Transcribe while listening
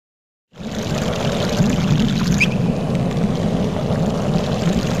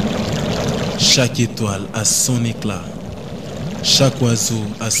Chaque étoile a son éclat, chaque oiseau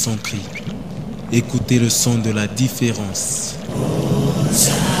a son cri. Écoutez le son de la différence.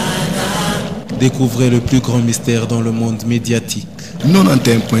 Découvrez le plus grand mystère dans le monde médiatique.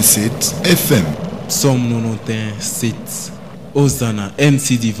 91.7 FM. Somme 91.7. Hosanna,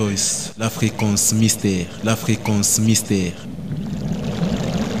 NCD Voice, la fréquence mystère, la fréquence mystère.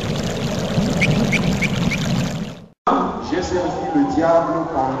 J'ai servi le diable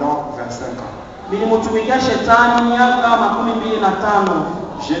pendant 25 ans. J'étais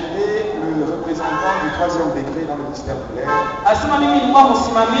le représentant du 3e degré dans le ministère de l'air.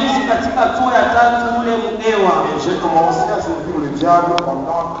 Et j'ai commencé à servir le diable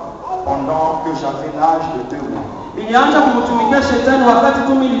pendant que j'avais l'âge de 2 mois.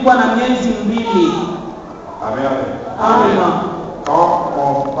 Amen. Amen. Quand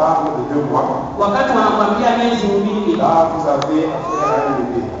on parle de 2 mois, là vous avez affaire à un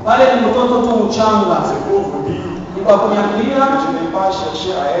bébé. C'est pour vous dire que je n'ai pas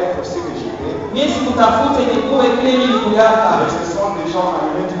cherché à être ce que j'étais. Mais ce sont des gens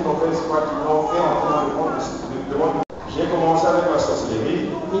animés d'une mauvaise foi qui l'ont fait entrer dans le monde de monde. J'ai commencé avec la sorcellerie.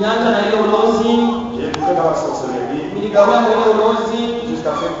 J'ai écouté dans la sorcellerie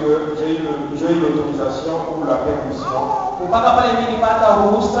jusqu'à ce que j'ai eu l'autorisation ou la permission de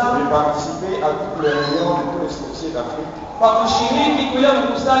participer à toutes les réunions de tous les sorciers d'Afrique.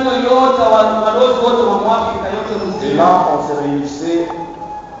 Et là, on se réunissait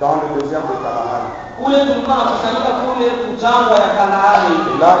dans le désert de Kalahari.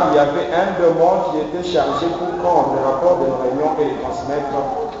 Et là, il y avait un démon qui était chargé pour prendre les rapports de nos réunions et les transmettre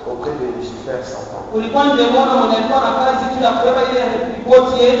auprès de Lucifer Satan. Et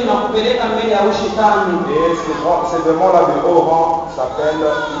ce démon-là de haut rang s'appelle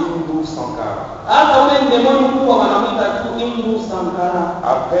Hindu Sankara.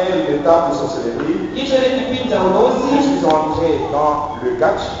 Après l'étape de sorcellerie, je suis entré dans le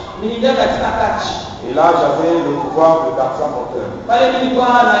catch. Et là, j'avais le pouvoir de Tarzan moteur. Après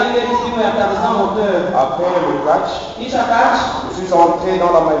le catch, je suis entré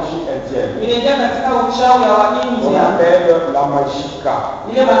dans la magie indienne. On appelle la magie K.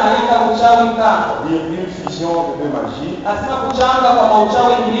 Une fusion de 2 magies. La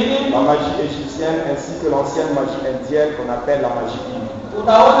magie égyptienne ainsi que l'ancienne magie indienne qu'on appelle la magie hindu.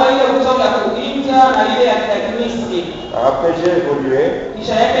 Après j'ai évolué et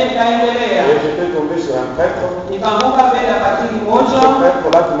j'étais tombé sur un prêtre. Ce prêtre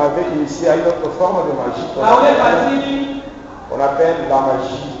là qui m'avait initié à une autre forme de magie qu'on appelle la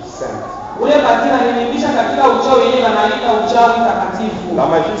magie sainte. La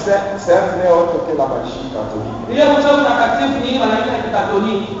magie sainte n'est autre que la magie catholique.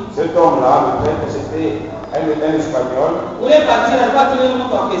 Cet homme-là, le prêtre, c'était un espagnol. Il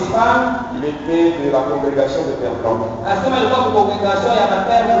était de la congrégation de Père Blanc.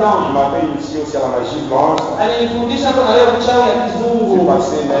 Il m'avait initié aussi à la magie blanche. J'ai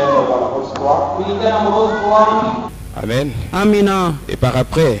passé même dans la rose croix. Amen. Amina. Et par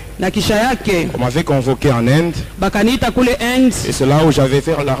après, on m'avait convoqué en Inde. Et c'est là où j'avais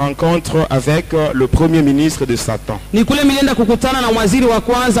fait la rencontre avec le premier ministre de Satan.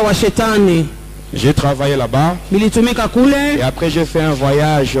 J'ai travaillé là-bas. Et après j'ai fait un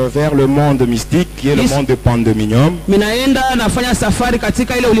voyage vers le monde mystique qui est le monde de Pandeminium. Et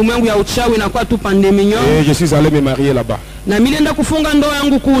je suis allé me marier là-bas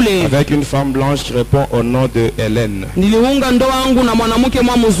avec une femme blanche qui répond au nom de Hélène.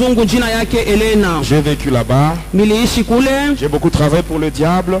 J'ai vécu là-bas. J'ai beaucoup travaillé pour le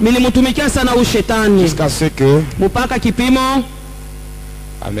diable jusqu'à ce que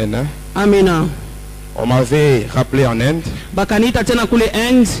Amen. Amina. On m'avait rappelé en Inde.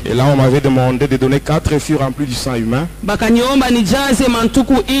 Et là on m'avait demandé de donner 4 fûts remplis du sang humain.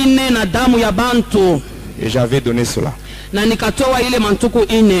 Et j'avais donné cela. Suite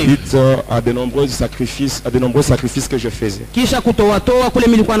à de nombreux sacrifices que je faisais. Et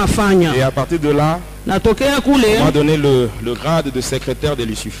à partir de là, on m'a donné le grade de secrétaire de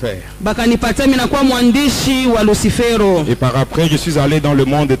Lucifer. Et par après, je suis allé dans le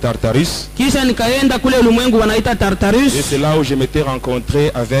monde de Tartarus. Et c'est là où je m'étais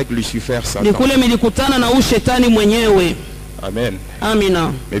rencontré avec Lucifer Satan. Amen.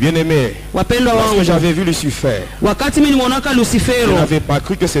 Amina. Mais bien aimé, Wapendwa lorsque wangu, j'avais vu Lucifer, wakati mimi nimeonaka je Lucifero, n'avais pas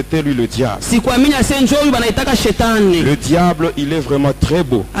cru que c'était lui le diable. sikuamini ase njoo huyu banaitaka shetani. Le diable, il est vraiment très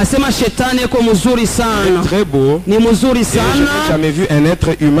beau. Asema shetani eko mzuri Il sana. est très beau. Ni mzuri Et je n'ai sana. jamais vu un être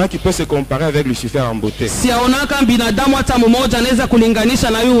humain qui peut se comparer avec Lucifer en beauté. Siaonaka binadamu hata mmoja anaweza kulinganisha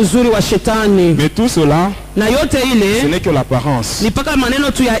na huyu uzuri wa shetani. Mais tout cela, Na yote ce ile n'est que l'apparence. ni paka maneno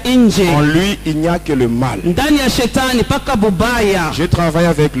tu ya nje. En lui, il n'y a que le mal. Ndani ya shetani paka bubaya. J'ai travaillé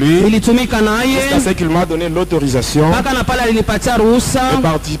avec lui Nilitumika jusqu'à naye ce qu'il m'a donné l'autorisation paka na pale alinipatia ruhusa de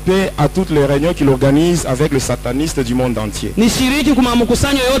participer à toutes les réunions qu'il organise avec les satanistes du monde entier. nishiriki kuma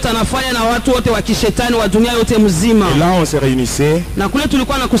mkusanyo yote anafanya na watu wote wa kishetani wa dunia yote mzima. Et là, on se réunissait Na kule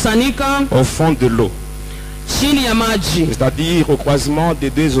tulikuwa nakusanyika au fond de l'eau, chini ya maji, c'est-à-dire au croisement des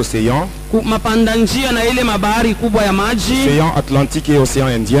deux océans, mapanda njia na ile mabahari kubwa ya maji, océan Atlantique et océan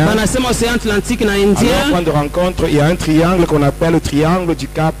Indien. banasema Ocean Atlantique na À leur India. point de rencontre, il y a un triangle qu'on appelle le triangle du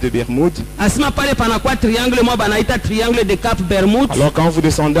Cap de Bermude. Asema pale panakuwa triangle moja banaita triangle de Cap Bermude. Alors quand vous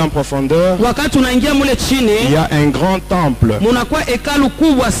descendez en profondeur, Wakati unaingia mule il y chini a un grand temple. munakuwa hekalu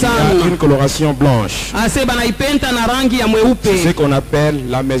kubwa Il y a sana. une coloration blanche. Ase banaipenta na rangi ya C'est ce mweupe, qu'on appelle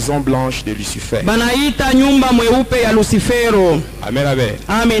la maison blanche de Lucifer. banaita nyumba mweupe ya Lucifero. Amen, amen.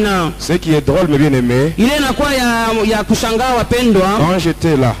 Amina. Ce qui est drôle, mais bien aimé, Ile inakuwa ya kushangaa wapendwa. quand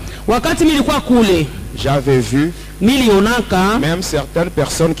j'étais là, Wakati milikuwa kule j'avais vu milionaka même certaines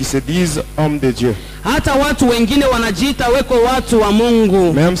personnes qui se disent hommes de Dieu. hata watu wengine wanajiita weko watu wa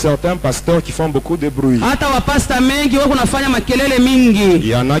Mungu, Même certains pasteurs qui font beaucoup de bruit. hata wapasta mengi wako nafanya makelele mingi, Il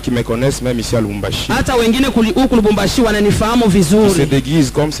y en a qui me connaissent même ici à Lubumbashi. hata wengine huku Lubumbashi wananifahamu Ils se vizuri.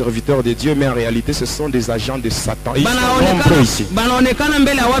 déguisent comme serviteurs de Dieu, mais en réalité ce sont des agents de Satan. Ils sont nombreux Banaonekana ici. banaonekana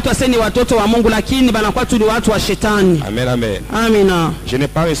mbele ya watu aseni watoto wa Mungu, lakini banakuwa tu ni watu wa shetani. Amen, amen. Amina. Je n'ai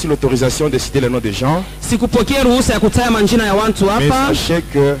pas reçu l'autorisation de citer le nom des gens, Sikupokea ruhusa ya kutaya manjina ya watu mais hapa, sachez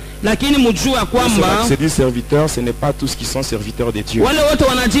que lakini mjue ya ceux kwamba qui se disent serviteurs, ce n'est pas tous qui sont serviteurs de Dieu. wale wote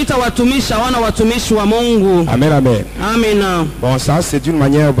wanajiita watumishi hawana watumishi wa Mungu. Amen, amen. Amina. Bon, ça c'est d'une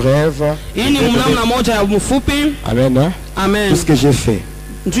manière brève. Hii ni mnamna moja ya mfupi. Amen, hein? Amen. Tout ce que j'ai fait.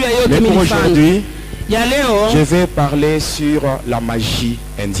 Juu ya yote Mais pour milifanya. aujourd'hui, Ya je leo vais parler sur la magie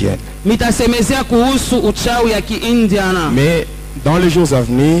indienne. mitasemezea kuhusu uchawi ya Kiindiana. Mais dans les jours à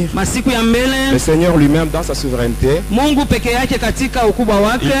venir, Masiku ya le mbele Seigneur lui-même, dans sa souveraineté, Mungu peke yake katika ukubwa il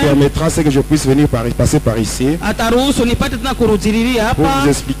wake permettra ce que je puisse venir passer par ici ataruhusu nipate tena kurudililia pour vous hapa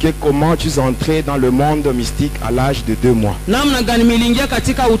expliquer comment tu es entré dans le monde mystique à l'âge de 2 mois. namna gani milingia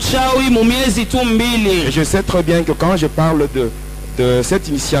katika uchawi mu miezi tu Et mbili. je sais très bien que quand je parle de cette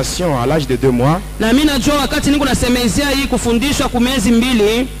initiation à l'âge de 2 mois, Na mimi najua wakati niko nasemezea hii kufundishwa ku miezi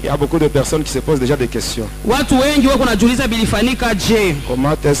mbili, il y a beaucoup de personnes qui se posent déjà des questions. watu wengi wako najiuliza bilifanyika je?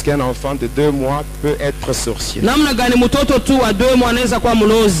 Comment est-ce qu'un enfant de 2 mois peut être sorcier? Namna gani mtoto tu wa 2 mois anaweza kuwa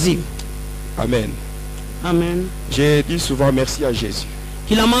mlozi? Amen. Amen. J'ai dit souvent merci à Jésus.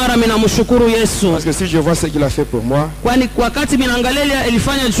 Kila mara mimi namshukuru Yesu, Parce que si je vois ce qu'il a fait pour moi, kwani wakati minaangalia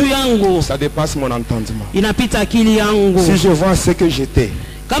ilifanya juu yangu ça dépasse mon entendement. inapita akili yangu. Si je vois ce que j'étais,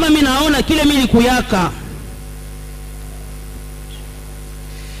 Kama mimi naona kile mimi nikuyaka.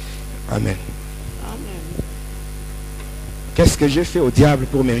 amen. Qu'est-ce que j'ai fait au diable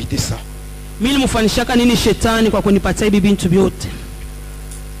pour mériter ça? Mimi nimfanishaka nini shetani kwa kunipatia hivi vitu vyote?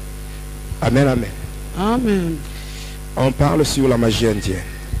 Amen, amen. Amen. On parle sur la magie indienne.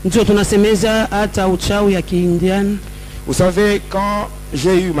 Ndio tunasemeza hata uchawi ya Kiindian. Vous savez, quand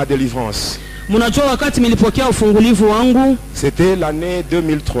j'ai eu ma délivrance, Mnajua wakati nilipokea ufungulivu wangu c'était l'année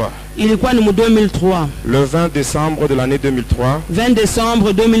 2003. ilikuwa ni mu 2003. Le 20 décembre de l'année 2003, 20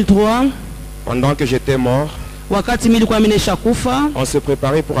 décembre 2003, pendant que j'étais mort, wakati mimi nilikuwa nimeshakufa, on se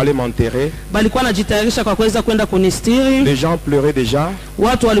préparait pour aller m'enterrer. balikuwa najitayarisha kwa kuweza kwenda kunistiri. Les gens pleuraient déjà,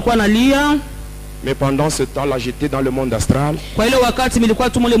 Watu walikuwa nalia. mais pendant ce temps-là, j'étais dans le monde astral, Kwa ile wakati nilikuwa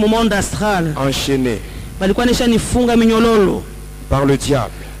tu mule mu monde astral, enchaîné balikuwa nisha nifunga minyololo. par le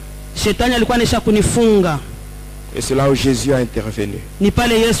diable. Shetani alikuwa nisha kunifunga. Et c'est là où Jésus a intervenu. Ni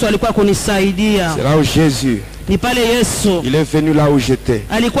pale Yesu alikuwa kunisaidia. C'est là où Jésus, Ni pale Yesu il est venu là où j'étais.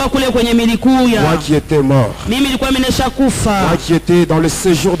 alikuwa kule kwenye milikuya. Moi qui étais mort, Mimi nilikuwa nimeshakufa. moi qui étais dans le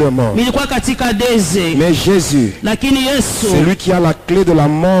séjour de mort. Nilikuwa katika deze. Mais Jésus, Lakini Yesu c'est lui qui a la clé de la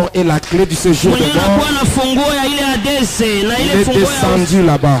mort et la clé du séjour de mwenye mort. anakuwa na funguo ya ile ya deze na Il ile est funguo ya descendu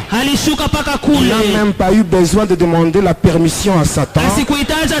là-bas. alishuka paka Il n'a kule. même pas eu besoin de demander la permission à Satan.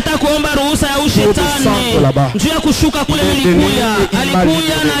 Asikuhitaji hata kuomba ruhusa ya descendre ushetani là-bas. juu ya kushuka kule Il est venu milikuya. et il m'a Alikuya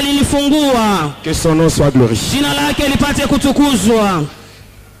libéré. na alinifungua. Que son nom soit glorifié. Jina lake lipate kutukuzwa.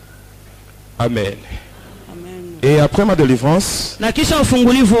 Amen. Et après ma délivrance, Na kisha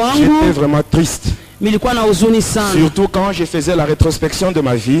ufungulivu j'étais wangu vraiment triste. Nilikuwa na huzuni sana. Surtout quand je faisais la rétrospection de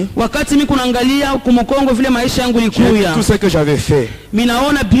ma vie. Wakati mimi kunaangalia kumkongo vile maisha yangu J'ai vu ilikuwa. tout ce que j'avais fait.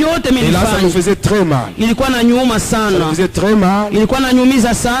 Minaona biote Et là, ça me nilifanya. faisait très mal. Ilikuwa na nyuma Ça me sana. faisait très mal. Ilikuwa na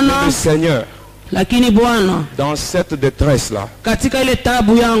nyumiza sana. Le Seigneur, Lakini Bwana, dans cette détresse-là, katika ile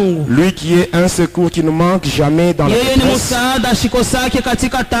tabu yangu, lui qui est un secours qui ne manque jamais dans la yeye ni détresse, msaada shikosake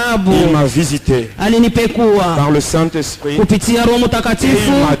katika tabu. il m'a visité Alinipekua par le Saint-Esprit. kupitia Roho Et Mtakatifu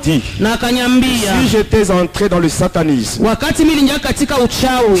il m'a dit, na akanyambia, si j'étais entré dans le satanisme, wakati mimi nilingia katika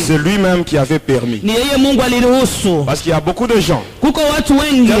uchawi, c'est lui-même qui avait permis. ni yeye Mungu aliruhusu. Parce qu'il y a beaucoup de gens, Kuko watu tel que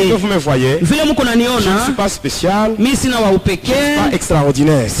wengi vous me voyez, vile mko je ne suis naniona, pas spécial, mimi sina wa pas upekee,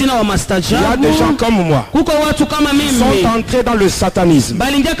 extraordinaire. sina wa Il y a mastajabu. des gens comme moi Kuko watu kama qui mimi sont entrés dans le satanisme,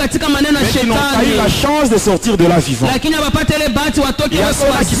 balingia katika maneno ya mais qui n'ont pas eu la shetani, chance de sortir de là vivant. lakini hawapate ile bahati watoke Il y a wako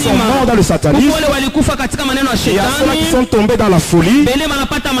ceux-là qui sont wazima. morts dans le satanisme, Kuko wale walikufa katika maneno ya il y a ceux-là qui shetani, sont tombés dans la folie. bele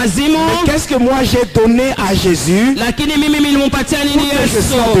wanapata mazimu. Mais qu'est-ce que moi j'ai donné à Jésus? Lakini mimi nilimpatia nini Pour que je Yesu?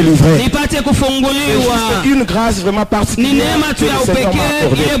 sois délivré. Nipate C'est kufunguliwa. juste une grâce vraiment Ni particulière neema que tu ya le Seigneur m'a upekee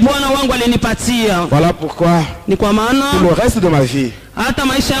accordée. ile Bwana wangu alinipatia. Voilà pourquoi, Ni kwa maana pour le reste de ma vie, hata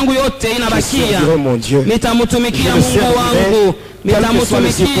maisha yangu yote je inabakia, servirai mon Dieu. nitamtumikia Je le Mungu servirai, wangu, quelles que soient les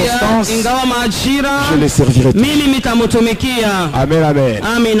nitamtumikia circonstances, ingawa majira, Je le servirai. mimi nitamtumikia. Amen, amen.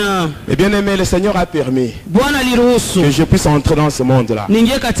 Amina. Et bien aimé, le Seigneur a permis Bwana aliruhusu que je puisse entrer dans ce monde-là.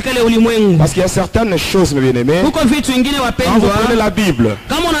 niingie katika ile ulimwengu. Parce qu'il y a certaines choses, mes bien-aimés, Huko vitu vingine quand vous wapendwa, prenez la Bible,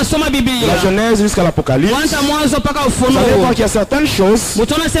 kama unasoma de la Biblia Genèse jusqu'à l'Apocalypse, kwanza mwanzo mpaka vous allez voir Ufunuo, qu'il y a certaines choses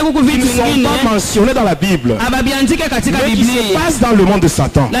mutaona sasa huko qui vitu ne sont vingine pas mentionnées dans la Bible, ababiandike katika mais qui se Biblia, passent dans le monde de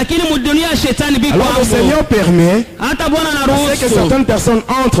Satan. lakini mudunia ya shetani biko Alors le hapo. Seigneur permet Hata Bwana c'est que anaruhusu certaines personnes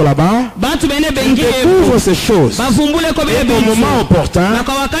entrent là-bas, batu bene bengie découvrent ces choses, bavumbule ko bile et au moment bitu, opportun, na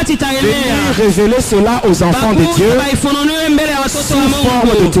kwa wakati venir itaenea révéler cela aux enfants de Dieu bakuja baifununiwe mbele ya watoto sous wa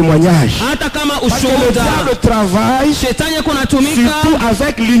forme de Mungu, témoignage. hata kama Parce que le ushuhuda. diable travaille Shetani kunatumika surtout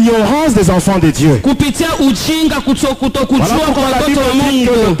avec l'ignorance des enfants de Dieu. kupitia ujinga Voilà kutokujua kwa pourquoi la Bible watoto wa dit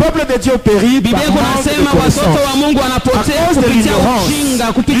que le Mungu. peuple de Dieu périt par Biblia manque kunasema de watoto wa connaissance. Mungu À wanapotea cause de kupitia l'ignorance. ujinga,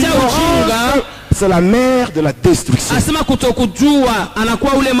 kupitia ujinga. L'ignorance, c'est la mère de la destruction. Asema kutokujua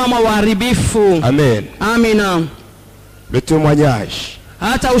anakuwa ule mama wa haribifu. Amen. Amina. Le témoignage.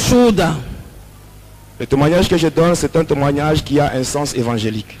 Hata ushuhuda, Le témoignage que je donne, c'est un témoignage qui a un sens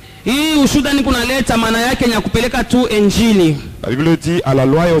évangélique. hii ushuhuda ni kunaleta maana yake ni ya kupeleka tu Injili. La Bible dit à la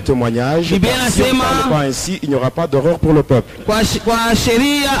loi et au témoignage, Biblia car si on ne inasema- parle pas ainsi, il n'y aura pas d'horreur pour le peuple. Kwa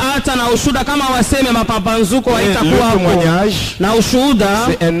sheria hata na ushuhuda kama waseme mapambazuko Et haitakuwa le hapo. témoignage, Na ushuhuda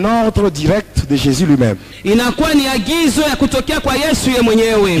c'est un ordre direct de Jésus lui-même. inakuwa ni agizo ya kutokea kwa Yesu ye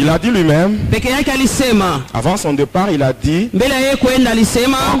mwenyewe. Il a dit lui-même, Peke yake alisema, avant son départ, il a dit, mbele ya yeye kwenda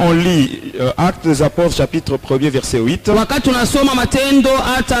alisema, on lit Actes des Apôtres chapitre 1er verset 8, wakati tunasoma Matendo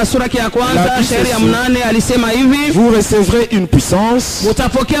hata sura ya kwanza La shairi ya Biblia 8 alisema hivi, vous recevrez une puissance,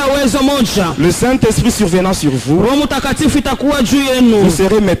 mutapokea uwezo moja, le Saint-Esprit survenant sur vous, Roho Mtakatifu itakuwa juu vous yenu,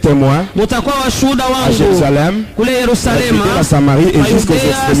 serez mes témoins mutakuwa washuhuda à wangu Jérusalem, kule à Yerusalema, Judée, à Samarie et jusqu'aux Yudea,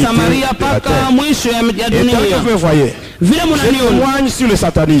 extrémités Samaria de la mpaka terre. mwisho ya Et tel que dunia. vous me voyez, Vile je munaniona témoigne sur le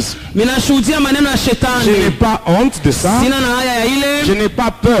satanisme. minashuhudia maneno ya Je n'ai shetani, pas honte de ça, sina na haya ya je ile, n'ai pas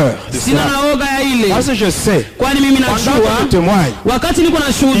peur de sina ça. na oga ya ile, Parce que je sais, kwani mimi pendant que je najua témoigne, wakati niko il y a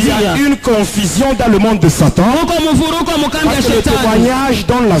nashuhudia une confusion dans le monde de Satan, huko mvuruko mkambi ya parce que le shetani, témoignage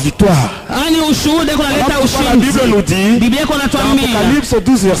donne la victoire. ani ushuhuda Voilà kunaleta pourquoi la Bible nous ushindi. dit, Biblia iko dans natuambia Apocalypse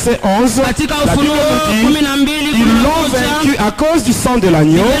 12 verset 11, katika la Bible Ufunuo nous dit, 12 ils l'ont vaincu à cause du sang de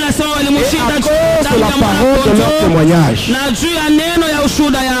l'agneau Biblia inasema et à walimshinda cause de la parole de leur témoignage. na juu ya neno ya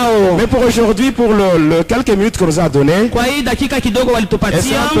ushuhuda yao. Mais pour aujourd'hui, pour le quelques minutes qu'on nous a donné, Kwa hii dakika kidogo essaie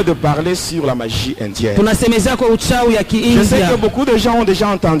walitupatia, un peu de parler sur la magie indienne. tunasemezea kwa uchawi ya Je sais Kiindia. que beaucoup de gens ont déjà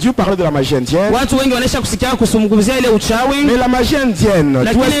entendu parler de la magie indienne, Watu wengi wanaisha kusikia kusumgumzia ile uchawi, mais la magie indienne, d'où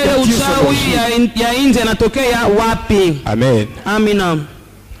lakini est-ce ile qu'elle tire son uchawi origine? ya India inatokea wapi? Amen. Amina.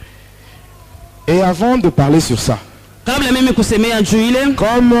 Et avant de parler sur ça, Kabla mimi kusemea juu ile,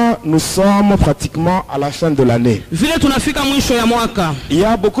 comme nous sommes pratiquement à la fin de l'année, vile tunafika mwisho ya mwaka, il y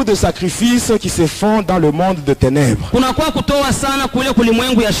a beaucoup de sacrifices qui se font dans le monde de ténèbres. kunakuwa kutoa sana kule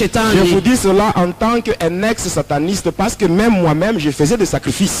kulimwengu ya Je vous shetani. dis cela en tant qu'un ex-sataniste parce que même moi-même, je faisais des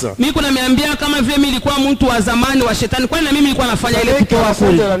sacrifices. Mimi kunaniambia kama vile mimi nilikuwa mtu wa zamani wa shetani, kwani na mimi nilikuwa nafanya ile Et qu'à kutoa la fin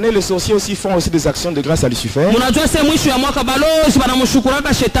de kule. l'année, les sorciers aussi font aussi des actions de grâce à Lucifer. Mnajua sasa mwisho ya mwaka balozi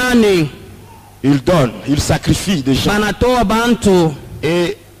banamshukuraka shetani, Ils donnent, ils sacrifient des gens. banatoa bantu,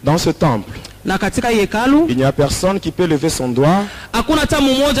 Et dans ce temple, na katika hekalu il n'y a personne qui peut lever son doigt hakuna hata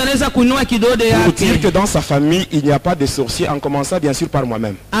mmoja anaweza kuinua kidole Pour dire yake. que dans sa famille, il n'y a pas de sorcier, en commençant bien sûr par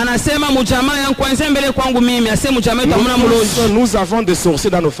moi-même. Anasema mjamaa yangu kwanza mbele kwangu mimi, asema mjamaa yetu hamna mlozi. Nous avons des sorciers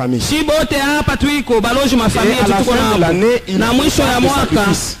dans nos familles. Shibote hapa tuiko balozi mafamilia Et à la tuko fin de nao. l'année, il Na mwisho ya des mwaka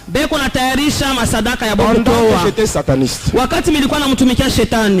sacrifices. beko natayarisha masadaka ya Pendant que bokutoa. j'étais sataniste, Wakati nilikuwa namtumikia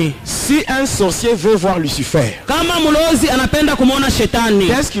shetani, si un sorcier veut voir Lucifer, kama mlozi anapenda kumuona shetani,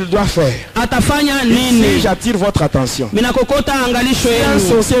 qu'est-ce qu'il doit faire? atafanya Si nini? j'attire votre attention, Minakokota angalisho si un yenu.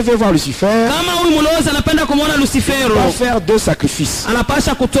 sorcier veut voir Lucifer, Kama huyu mlozi anapenda kumuona il doit Lucifero, faire 2 sacrifices.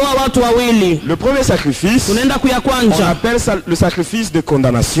 anapasha kutoa watu wawili. Le premier sacrifice, Tunaenda kuya on kwanja, appelle ça le sacrifice de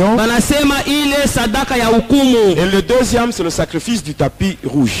condamnation. banasema ile sadaka ya hukumu. Et le deuxième, c'est le sacrifice du tapis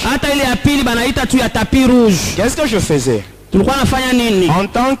rouge. Hata ile ya pili banaita tu ya tapis rouge. Qu'est-ce que je faisais? Tulikuwa nafanya nini? En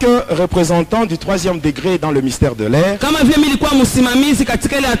tant que représentant du 3e degré dans le mystère de l'air, Kama vile mimi nilikuwa msimamizi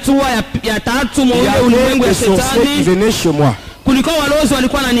katika ile hatua ya tatu il y mwa avait ulimwengu ya des sorciers qui shetani, venaient chez moi kulikuwa walozi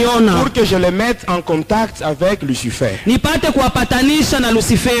walikuwa naniona pour que je les mette en contact avec Lucifer. nipate kuwapatanisha na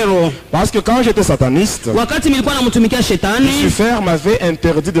Lucifero. Parce que quand j'étais sataniste, Wakati nilikuwa namtumikia shetani, Lucifer m'avait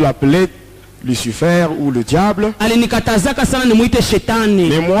interdit de l'appeler Lucifer ou le diable. alinikatazaka sana nimuite shetani.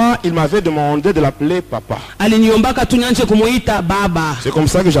 Mais moi, il m'avait demandé de l'appeler papa. Aliniombaka tu nianje kumuita baba. C'est comme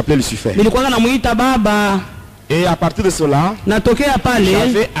ça que j'appelais Lucifer. Nilikuwa namuita baba. Et à partir de cela, Natokea pale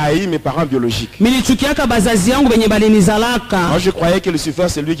j'avais haï mes parents biologiques. milichukiaka bazazi yangu benye balinizalaka. Moi, je croyais que Lucifer,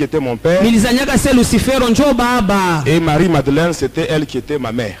 c'est lui qui était mon père. Nilizanyaka se Lucifero njo baba. Et Marie-Madeleine, c'était elle qui était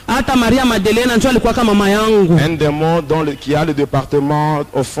ma mère. Hata Maria Madelena njo alikuwa kama mama yangu. Un démon qui a le département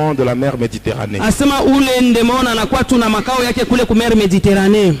au fond de la mer Méditerranée. Asema ule ndemona anakuwa tu na makao yake kule kumeri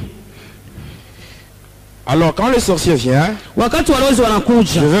Mediterranee. Alors, quand le sorcier vient, Wakati walozi je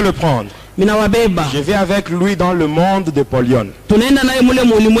wanakuja, vais le prendre. minawabeba. Je vais avec lui dans le monde de Polion. Tunaenda naye mule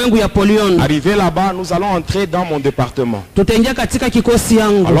mulimwengu ya Polion. Arrivé là-bas, nous allons entrer dans mon département. Tutaingia katika kikosi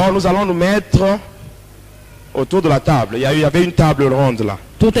yangu. Alors, nous allons nous mettre autour de la table. Il y avait une table ronde là.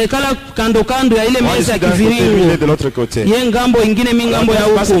 Tutaikala kando kando ya ile Moi, je meza suis ya d'un côté, lui, il est kiviringo. de l'autre côté. Ye ngambo ingine mi ngambo ya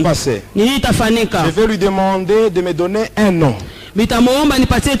Alors, qu'est-ce qui va se huku. passer? Nini itafanika? Je vais lui demander de me donner un nom. Mitamuomba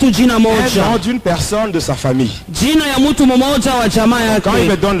nipatie tu jina Un moja. nom d'une personne de sa famille. Jina ya mtu mmoja wa jamaa Quand il me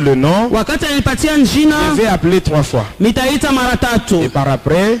yake. donne le nom, Wakati ananipatia jina, je vais appeler 3 fois. mitaita mara tatu. Et par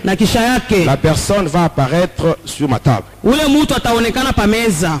après, Na kisha yake, la personne va apparaître sur ma table. ule mtu ataonekana pa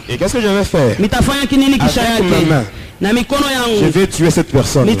meza. Et qu'est-ce que je vais faire? Mitafanya kinini kisha Avec mes yake? mains, Na mikono je yangu. vais tuer cette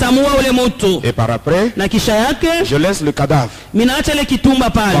personne. Mitamua ule mtu. Et par après, Na kisha yake, je laisse le cadavre minaacha ile kitumba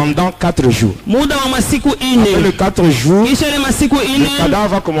pale. pendant 4 jours. Muda wa masiku Après les ine. 4 jours, Kisha ile masiku le ine, cadavre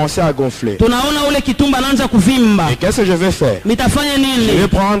va commencer à gonfler. tunaona ule kitumba anaanza kuvimba. Et qu'est-ce que je vais faire? Mitafanya Je vais nini?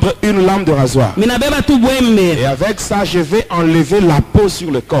 prendre une lame de rasoir. Minabeba tu bwembe. Et avec ça, je vais enlever la peau sur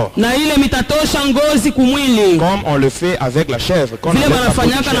le corps. Na ile mitatosha ngozi kumwili. Comme on le fait avec la chèvre. Qu'on Vile enlève la peau du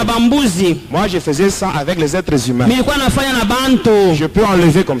banafanyaka na chèvre. bambuzi. Moi, je faisais ça avec les êtres humains. Milikuwa nafanya na bantu. Je peux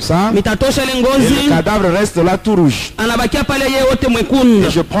enlever comme ça. Mitatosha ile Et le ngozi. cadavre reste là tout rouge. Anabakia pale yeye wote mwekundu.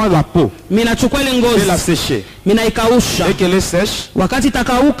 Et je prends la peau. Minachukua ile Je vais la ngozi. sécher. Minaikausha. Dès qu'elle est sèche, Wakati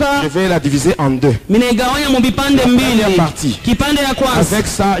itakauka, je vais la diviser en 2. minaigawanya mu vipande La première mbili. partie. Kipande ya kwanza, Avec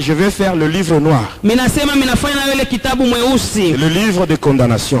ça, je vais faire le livre noir. minasema minafanya nayo ile kitabu Et mweusi. le livre de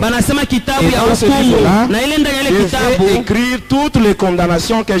condamnation. Banasema kitabu Et ya dans ce hukumu. livre-là, Na ile ndani ya Je ile vais kitabu, écrire toutes les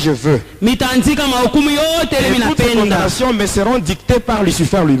condamnations que je veux. mitaandika mahukumu yote ile Et toutes les minapenda. condamnations me seront dictées par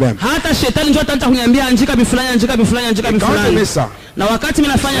Lucifer lui-même. Hata shetani ndio ataanza kuniambia andika bifulani, andika bifulani, andika Et quand je bifulani. mets ça, Na wakati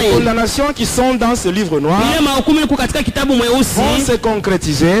minafanya les hiyo, condamnations qui sont dans ce livre noir ile mahukumu iko katika kitabu vont mweusi se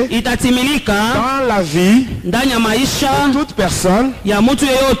concrétiser itatimilika dans la vie ndani ya maisha de toute personne ya mtu qui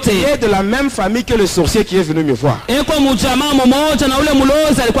yeyote. est de la même famille que le sorcier qui est venu me voir. Eko mjamaa mmoja na ule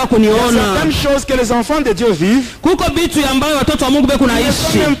mlozi alikuwa Il y a kuniona. certaines choses que les enfants de Dieu vivent, Kuko bitu ambayo watoto wa Mungu beko ils ne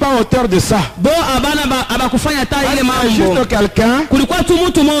sont naishi. même pas auteurs de ça. Bo abana abakufanya hata ile Il y a mambo. juste quelqu'un Kulikuwa tu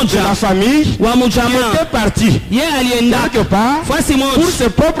mtu de la mmoja famille wa qui mjamaa. était parti Yeye alienda quelque part fasi pour moja ses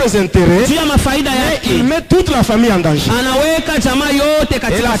propres intérêts. juu ya mafaida Il yake. met toute la famille en danger. Anaweka jamaa yote Et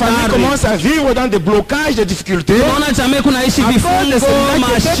katika la famille hatari. commence à vivre dans des blocages, des difficultés. Unaona jamaa kunaishi À cause de vifungo, celui-là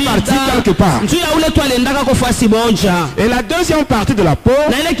qui était parti quelque mashida. part. Juu ya ule tu aliendaka kwa fasi moja. Et la deuxième partie de la peau,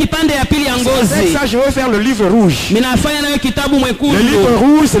 Na ile kipande ya pili ya avec ngozi, ça je vais faire le livre rouge. minafanya nayo kitabu Le livre mwekundu.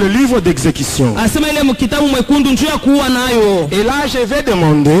 rouge, c'est le livre d'exécution. Asema ile kitabu mwekundu njo juu ya kuua nayo. Et là, je vais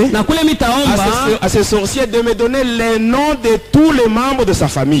demander Na kule mitaomba à ce sorcier de me donner les noms de tous les membres de sa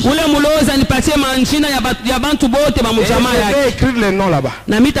famille. ule mulozi anipatie manjina ya bantu bote ba mjamaa Je yake. vais écrire les noms là-bas.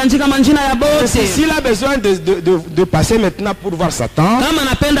 Na mitanjika manjina ya bote. S'il a besoin de passer maintenant pour voir Satan, Kama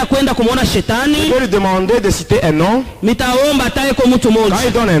napenda kwenda kumuona shetani, je vais lui demander de citer un nom. mitaomba taye kwa mtu Quand mmoja.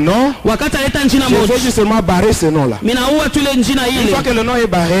 il donne un nom, Wakati aleta njina je moja, vais justement barrer ce nom-là. minaua tu ile njina Une ile. fois que le nom est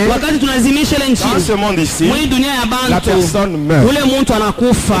barré, Wakati tunazimisha ile dans ce njina, monde ici, mwi dunia ya la bantu, personne meurt. ule mtu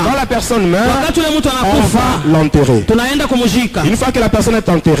anakufa. Quand la personne meurt, Wakati ule mtu on anakufa, va l'enterrer. tunaenda kumujika. Une fois que la personne est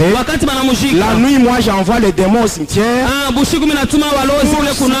enterrée, Wakati banamujika, la nuit, moi, j'envoie les démons au cimetière bushiku minatuma walozi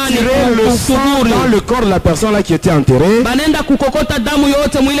ule kunani tirer le sang kukuburi. dans le corps de la personne là qui était enterrée. Banenda kukokota damu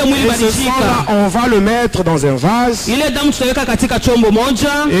yote mwile mwili Et ce sang là, balishika. on va le mettre dans un vase. Ile damu tutaweka katika chombo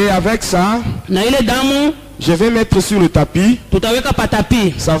moja, Et avec ça, na ile damu je vais mettre sur le tapis. tutaweka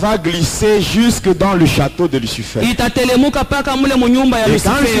patapi. Ça va glisser jusque dans le château de Lucifer. Itatelemuka paka mule munyumba ya Et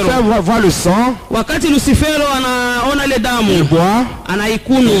quand Lucifer Lucifero. voit le sang, Wakati Lucifero anaona ile il damu, boit, il est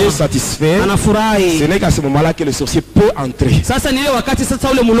anaikunywa, satisfait. Ce anafurahi. n'est qu'à ce moment-là que le sorcier peut entrer. Sasa ni ile wakati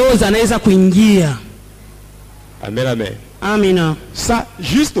sasa ule mulozi anaweza kuingia. Amen, amen. Amina. Ça,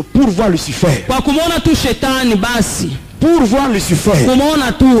 juste pour voir Lucifer. Kwa kumwona tu shetani basi, Pour voir Lucifer.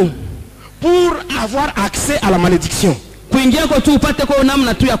 kumwona tu, Pour avoir accès à la malédiction. kuingia kwa tu upate kwa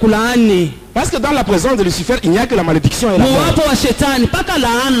namna tu ya kulaani. Parce que dans la présence de Lucifer, il n'y a que la malédiction et la mort. Muwapo wa shetani paka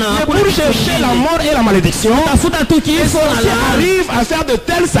laana. Mais pour chercher la mort et la malédiction, tafuta tu les kifo na sorciers laana. arrivent à faire de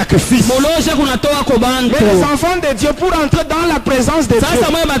tels sacrifices. Muloje kunatoa kwa bantu. Mais les enfants de Dieu, pour entrer dans la présence de Dieu, Sasa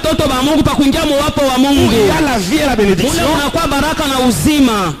mwe batoto ba Mungu pa kuingia muwapo wa Mungu, il y a la vie et la mule bénédiction. unakuwa baraka na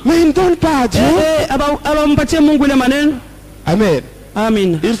uzima. Mais ils ne donnent pas à Dieu. Abampatie Mungu ile maneno. Amen.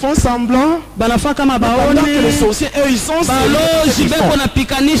 Amin. Ils font semblant. Banafaa kama Pendant que les baone. sorciers, eux, ils sont Baloji sérieux. beko na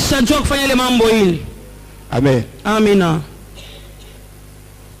pikanisha njoo kufanya ile mambo hili. Amen. Amina.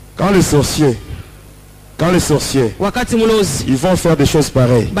 Quand les sorciers, Wakati mulozi ils vont faire des choses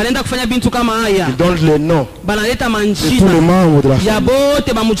pareilles. banenda kufanya bintu kama haya, Ils donnent les noms banaleta de tous manjina les membres de la ya famille.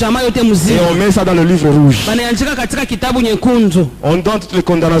 bote ba mjamaa yote Et on mzima, met ça dans le livre rouge. banaandika katika kitabu nyekundu, On donne toutes les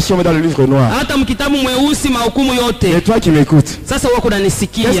condamnations, mais dans le livre noir. hata mkitabu mweusi mahukumu Et yote. toi qui m'écoutes, Sasa wako qu'est-ce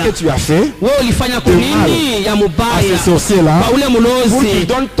unanisikia, que tu as fait wewe ulifanya kwa nini ya à mubaya ces sorciers-là kwa ule pour qu'ils mulozi?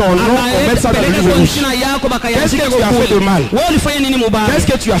 donnent ton nom, on met ça dans le Peleka livre kwa rouge? jina yako Qu'est-ce bakayaandike que tu as kwa fait de kule. mal? Wewe ulifanya nini mubaya? Qu'est-ce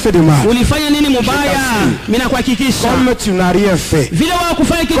que tu as fait de mal? Ulifanya nini mubaya? Mimi nakuhakikisha Comme tu n'as rien fait. vile wao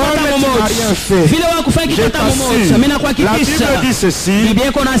kufanya kitu hata Comme tu n'as mmoja, rien fait. vile wao kufanya kitu Je hata mmoja, t'assure, mimi la nakuhakikisha Bible dit ceci, Biblia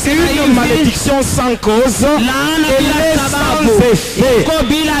iko nasema une hivi, malédiction sans cause, laana elle bila est sababu, sans effet. iko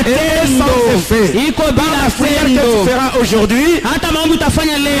bila Elle est tendo, sans effet. iko Dans bila la prière que tu tendo. feras aujourd'hui, Hata maombi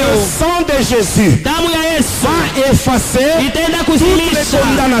utafanya le leo, sang de Jésus damu ya Yesu va effacer itaenda toutes les kuzimisha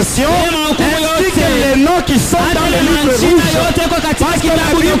condamnations ile mahukumu ainsi que yote, les noms qui sont hata dans ile le livre manjina rouge. yote iko katika Parce que la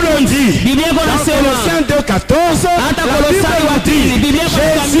kitabu Bible nyekundu. dit, Biblia iko dans nasema Colossiens 2,14, hata la Kolosai wa Bible pili, dit, Biblia iko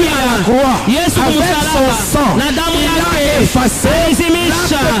Jésus à la croix, Yesu avec son kumsalaba sang, na damu il a yake effacé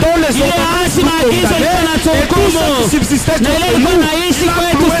alizimisha l'acte dont les ile autres hasi maagizo ilikuwa na et tout ce hukumu qui subsistait na ile contre ilikuwa nous, naishi il a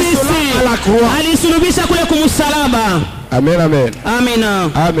kwetu cloué cela à la croix. sisi, alisulubisha kule kumsalaba. Amen, amen. Amina,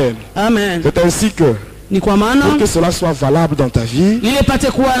 Amen. amen. C'est ainsi que, Ni kwa maana pour que cela soit valable dans ta vie, ili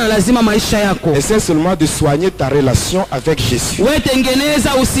pate kuwa na lazima maisha yako, essaie seulement de soigner ta relation avec Jésus. wewe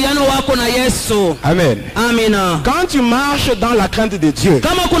tengeneza uhusiano wako na Yesu. Amen. Amina. Quand tu marches dans la crainte de Dieu,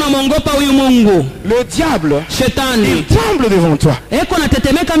 Kama kuna mwongopa huyu Mungu, le diable, il shetani tremble devant toi. eko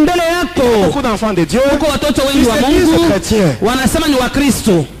natetemeka mbele yako. Beaucoup d'enfants de Dieu, Huko watoto ils wengi wa se disent Mungu chrétiens. wanasema ni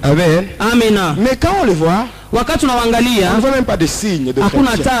Wakristo. Amen. Amina. Mais quand on le voit, Wakati on unawaangalia ne voit même pas de signes de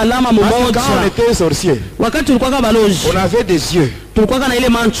hakuna chrétien. hata alama Parce que mmoja. quand on était sorcier, Wakati tulikuwa kama balozi, on avait des yeux tulikuwa na ile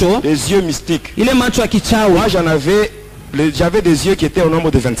macho, mystiques. ile macho ya kichawi. Moi, j'avais des yeux qui étaient au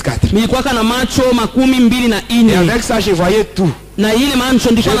nombre de 24. Nilikuwa na macho 24. Et avec ça, je voyais tout. Na ile macho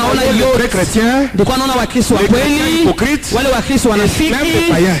Je ndiko naona voyais les vrais yote. chrétiens, Ndiko naona Wakristo wa les chrétiens kweli, hypocrites, wale Wakristo wanafiki, même les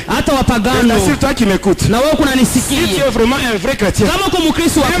païens. hata et wapagano. c'est toi qui m'écoutes. Na wewe Si tu kunanisikia, es vraiment un vrai chrétien, kama uko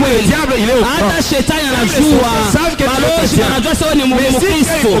Mkristo wa même le kweli, diable, il est au courant. hata shetani Même les anajua, sorciers savent que tu es balozi chrétien. wanajua sawa ni Mais si tu es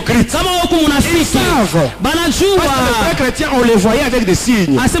Mkristo. hypocrite, Kama uko Ils munafiki, savent. Parce banajua. que les vrais chrétiens, on les voyait avec des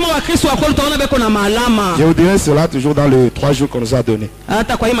signes. Asema Wakristo wa kweli utaona beko na maalama. Je vous dirai cela toujours dans les 3 jours qu'on nous a donnés.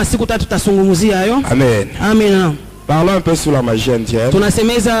 Hata kwa hii masiku tatu tutazungumzia hayo. Amen. Amina. Parlons un peu sur la magie indienne.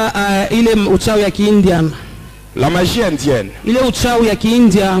 Tunasemeza ile uchawi ya Kiindia. La magie indienne, Ile uchawi ya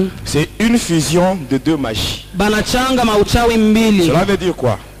Kiindia c'est une fusion de deux magies. banachanga mauchawi mbili. Cela veut dire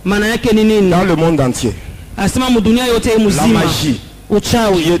quoi? Maana yake ni nini? Dans le monde entier, Asema mudunia yote la mzima. magie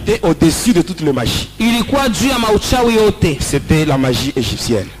uchawi qui était au-dessus de toutes les magies. ilikuwa juu ya mauchawi yote. C'était la magie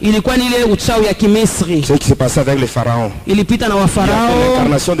égyptienne. Ilikuwa ni ile uchawi ya Kimisri. Ce qui s'est passé avec les pharaons. Ilipita na Il y a wafarao.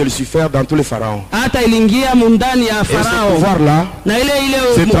 l'incarnation de Lucifer dans tous les pharaons. Hata iliingia mundani ya Et ce farao. pouvoir-là Na ile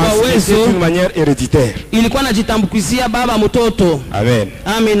s'est transmis d'une manière héréditaire. ilikuwa najitambukizia baba mtoto. Amen.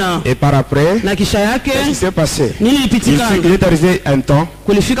 Amina. Et par après, Na kisha yake qu'est-ce qui s'est passé? nini ilipitikana? Il est arrivé un temps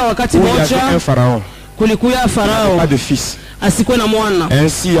Kulifika wakati où il y avait un moja pharaon, kulikuya pas farao de fils. asikuwe na mwana.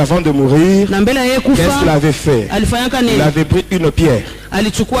 Ainsi, avant de mourir, Na mbele yeye qu'est-ce qu'il kufa avait fait? alifanyaka Il nini? avait pris une pierre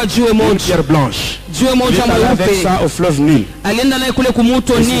Alichukua jiwe moja, blanche. jiwe Il moja est allé avec mweupe, ça au fleuve Nil. alienda naye kule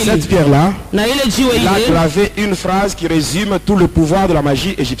kumuto Et sur cette Nili, pierre-là, na ile jiwe il a ile gravé une phrase qui résume tout le pouvoir de la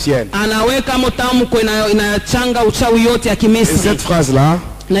magie égyptienne. anaweka motamko inachanga uchawi yote ya Et Kimisri. cette phrase-là,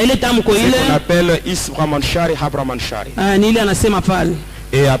 Na ile tamko c'est qu'on ile appelle Isbramanshari Habramanshari. ni ile anasema pale.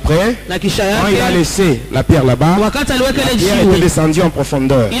 Et après, Na kisha quand il a yake laissé la pierre là-bas, wakati aliweka ile il a été jiwe, descendu en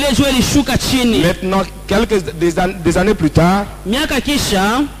profondeur. ile jiwe ilishuka chini. Maintenant, des années plus tard, Miaka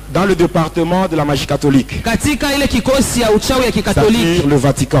kisha dans le département de la magie catholique, katika ile kikosi ya uchawi ya Kikatoliki c'est-à-dire le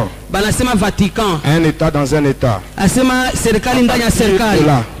Vatican, banasema Vatican, un État dans un État, asema serikali ndani ya serikali.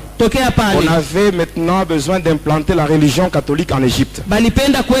 là, Tokea on pale avait maintenant besoin d'implanter la religion catholique en Égypte.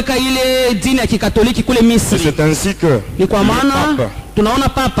 balipenda kuweka ile dini ya Kikatoliki kule Et Misri. c'est ainsi que Ni kwa le maana pape, tunaona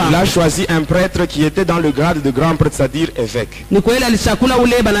papa il a choisi un prêtre qui était dans le grade de grand prêtre, c'est-à-dire évêque. ni kweli alichakula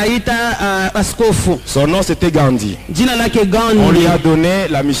ule banaita askofu, Son nom c'était Gandhi. jina lake On lui a Gandhi. donné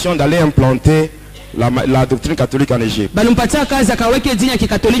la mission d'aller implanter la doctrine catholique en Égypte. Balimpatia kazi akaweke dini ya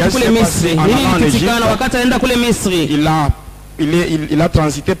Kikatoliki Qu'est-ce kule qui s'est Misri. passé? Nini En ilipitikana Egypte, wakati alienda kule Misri? Il a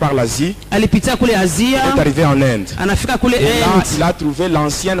transité par l'Asie, Alipitia kule il est Asia, arrivé en Inde. anafika kule Et là, End, il a trouvé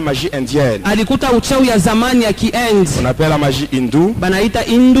l'ancienne magie indienne. alikuta uchawi ya zamani ya Kiend On appelle la magie hindoue. banaita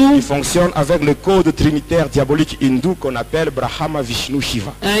Hindu. Il fonctionne avec le code trinitaire diabolique hindou qu'on appelle Brahma, Vishnu,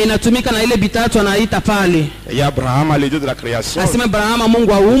 Shiva. Inatumika na ile bitatu anaita pale, Et il y a Brahma, le dieu de la création, asema Brahma Mungu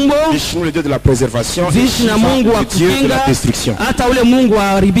wa umbo, Vishnu, le dieu de la préservation, et Vishnu na Shiva, Mungu wa le dieu de la kukinga, destruction. hata ule Mungu wa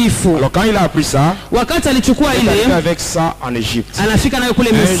haribifu. Alors quand il a appris ça, Wakati alichukua il est arrivé ile avec ça en Égypte. anafika nayo kule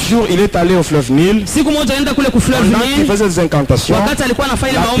Un Misri. jour, il est allé au fleuve Nil. Siku moja anaenda kule kufleuve Pendant qu'il Nil, faisait des incantations, wakati alikuwa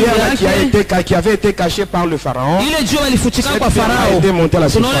anafanya ile la maombi pierre qui yake, avait été cachée par le pharaon, ile jiwe ilifuchikana kwa cette pierre a Farao. été montée à la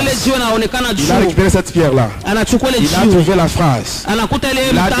Tunaona ile surface. jiwe inaonekana Il a juu, récupéré cette pierre-là. anachukua ile Il a jiwe, trouvé la phrase. anakuta ile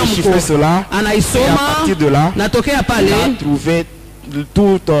Il a déchiffré mtamko, cela. Et à anaisoma, partir de là, natokea il a pale trouvé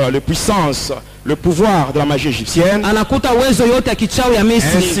toute la puissance, le pouvoir de la magie égyptienne. anakuta uwezo yote ya kichawi ya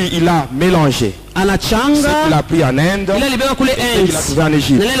Misri, Ainsi, il a mélangé ce qu'il anachanga a pris en Inde ile alibeba kule et ce qu'il a End trouvé en na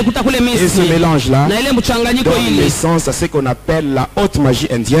Égypte. ile alikuta kule Et ce Misri, mélange-là na ile mchanganyiko donne ile naissance à ce qu'on appelle la haute magie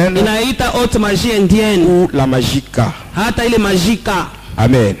indienne inaita haute magie indienne, ou la magie K. hata ile magika.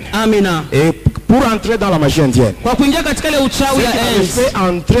 Amen. Amina. Et pour entrer dans la magie indienne, Kwa kuingia katika ile ce uchawi qui ya avait End, fait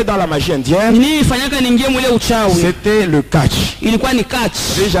entrer dans la magie indienne, nini ifanyaka niingie mwile uchawi? c'était le catch. Ilikuwa ni catch.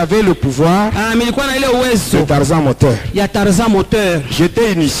 Et j'avais le pouvoir Nilikuwa na ile de uwezo Tarzan moteur. ya Tarzan moteur,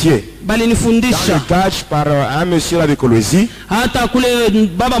 J'étais initié dans balinifundisha le catch par un monsieur là de Kolwezi. hata kule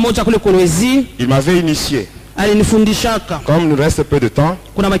baba moja kule Kolwezi Il m'avait initié. alinifundishaka. Comme il nous reste peu de temps,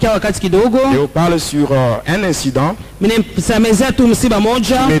 Kuna bakia wakati kidogo, et on parle sur un incident minisamezea tu msiba qui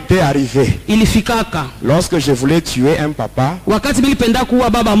moja m'était arrivé. ilifikaka Lorsque je voulais tuer un papa, wakati milipenda kuwa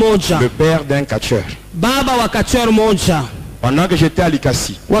baba moja, le père d'un catcheur. baba wa kachor moja. Pendant que j'étais à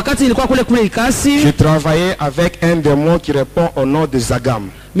Likasi, Wakati nilikuwa kule je Ikasi, travaillais avec un démon qui répond au nom de Zagam.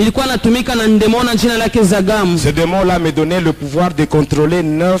 nilikuwa natumika na ndemona jina lake Zagam. Ce démon-là me donnait le pouvoir de contrôler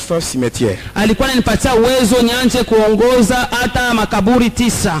 9 cimetières. Alikuwa ananipatia uwezo nyanje kuongoza hata makaburi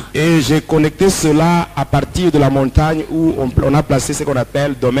 9. Et j'ai connecté cela à partir de la montagne où on a placé ce qu'on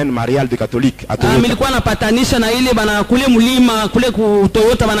appelle domaine marial de catholique. À Toyota. Nilikuwa napatanisha na ile bana kule mlima kule ku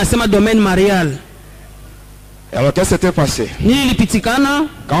Toyota banasema domaine marial. Alors qu'est-ce qui s'était passé? Nini ilipitikana?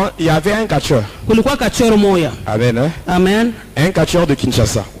 Quand il y avait un catcheur, Kulikuwa kachoro moya. amen, hein? Amen. Un catcheur de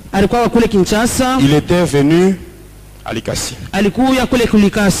Kinshasa, Alikuwa kule Kinshasa, il était venu à Likasi. alikuya kule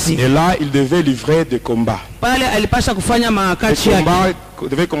Kulikasi. Et là, il devait livrer des combats. Pale alipasha kufanya Les makachi yake. combats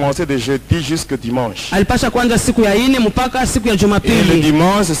devaient commencer de jeudi jusqu'au dimanche. Alipasha kwanza siku ya ine mpaka siku ya Et le Jumapili.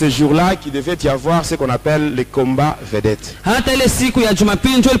 dimanche, c'est ce jour-là qu'il devait y avoir ce qu'on appelle les combats vedettes. Hata ile siku ya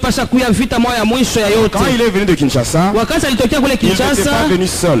Jumapili ndio alipasha kuya vita moja ya mwisho ya yote. Quand il est venu de Kinshasa, Wakati alitokea kule il n'était Kinshasa, pas venu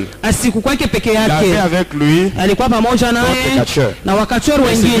seul. asiku kwake peke Il avait yake. avec lui Alikuwa pamoja d'autres naye catcheurs. na wakachoro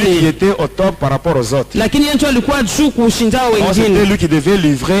Et c'est lui qui wengine. était au top par rapport aux autres. Lakini yeye ndio alikuwa juu kushinda Donc, c'était wengine. lui qui devait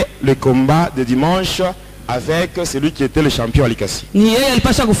livrer le combat de dimanche avec celui qui était le champion à Likasi. Ni yeye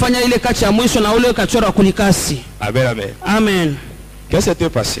alipasha kufanya ile kachi ya mwisho na ule kachoro wa Kulikasi. Amen, amen. Amen. Qu'est-ce qui s'était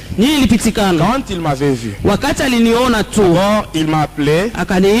passé? Nini ilipitikana? Quand il m'avait vu, Wakati aliniona tu, d'abord il m'a appelé,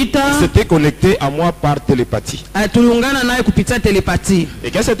 akaniita, il s'était connecté à moi par télépathie. tuliungana naye kupitia telepati.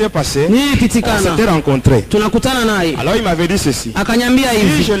 Et qu'est-ce qui s'était passé? Nini On ilipitikana? s'était rencontrés. Tunakutana naye. Alors il m'avait dit ceci: Akanyambia si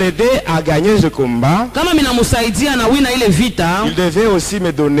hivi, je l'aidais à gagner ce combat, kama minamsaidia na wina ile vita, il devait aussi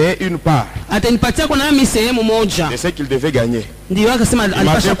me donner une part atanipatia kwa nami sehemu moja. de ce qu'il devait gagner. Ndio akasema Il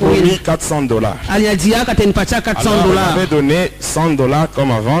alipasha m'avait kuwina. promis $400. Aliajiaka atanipatia $400. Alors il m'avait donné $100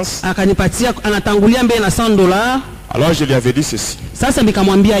 comme avance. Akanipatia, anatangulia mbele na $100. Alors je lui avais dit ceci: Sasa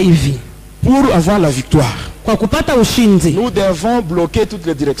nikamwambia hivi, pour avoir la victoire, kwa kupata ushindi nous devons bloquer toutes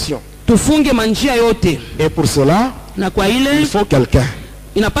les directions. tufunge manjia yote, Et pour cela, na kwa il ile faut quelqu'un.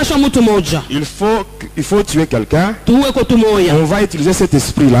 inapasha mtu moja, Il faut tuer quelqu'un. tuwe ko tumoya. On va utiliser cet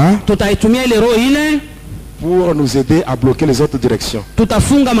esprit-là Tutaitumia ile roho ile, pour nous aider à bloquer les autres directions.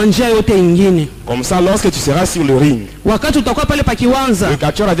 tutafunga manjia yote ingine. Comme ça, lorsque tu seras sur le ring, Wakati utakuwa pale pakiwanza, le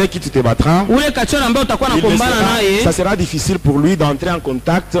catcheur avec qui tu te battras, ule kachora ambaye utakuwa il ne nakombana ça naye, sera difficile pour lui d'entrer en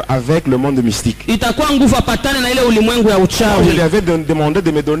contact avec le monde mystique. itakuwa nguvu apatane na ile ulimwengu ya Alors, je uchawi. lui avais demandé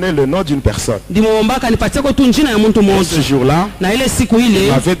de me donner le nom d'une personne. Ndimwomba akanipatia ko tu njina ya mtu Et ce mmoja, jour-là, na ile siku il ile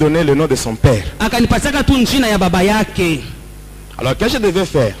m'avait donné le nom de son père. akanipatia tu njina ya baba yake. Alors, qu'est-ce que je devais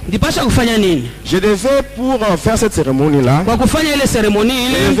faire? Ndipasha kufanya nini? Je devais, pour faire cette cérémonie-là, Kwa kufanya ile seremoni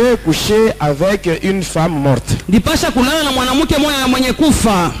je ile, devais coucher avec une femme morte. ndipasha kulala na mwanamke mmoja mwenye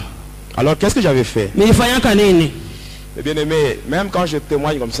kufa. Alors, qu'est-ce que j'avais fait? Nilifanyaka nini? Eh bien aimé, même quand je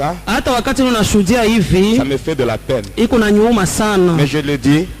témoigne comme ça, Hata wakati ninashuhudia hivi, ça me fait de la peine. iko na nyuma sana, Mais je le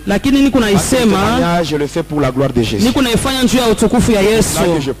dis, lakini niko parce que le naisema, témoignage, je le fais pour la gloire de Jésus. niko naifanya juu ya utukufu ya C'est là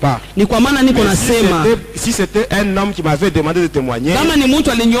Yesu. que je parle. Ni kwa maana niko Mais nasema, si c'était un homme qui m'avait demandé de témoigner, kama ni mtu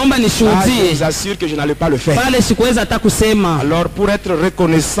aliniomba je nishuhudie, vous assure que je n'allais pas le faire. pale sikuweza hata kusema. Alors pour être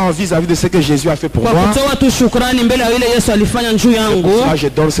reconnaissant vis-à-vis de ce que Jésus a fait pour Kwa moi, kutoa tu shukrani mbele ya ile Yesu alifanya juu yangu, moi je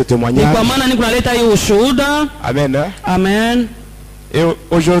donne ce ni kwa témoignage. maana niko naleta hiyo ushuhuda. Amen. Hein? Amen. Et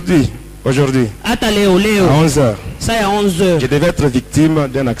aujourd'hui, Hata leo à 11h, saa ya 11h je devais être victime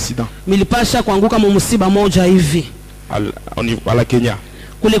d'un accident milipasha kuanguka mumusiba moja hivi à la Kenya.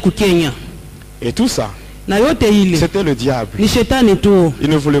 kule kukenya, Et tout ça, na yote ile c'était le diable. ni shetani tu, Il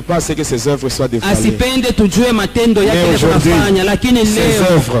ne voulait pas que ses œuvres soient dévoilées. asipende tujue matendo yake Mais ile aujourd'hui, tunafanya, lakini ses leo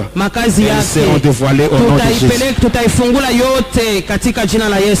œuvres, makazi elles seront yake dévoilées au nom de Jésus. tutaipeleka, tutaifungula yote katika jina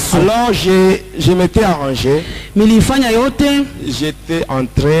la Yesu. Alors je m'étais arrangé, Milifanya yote, j'étais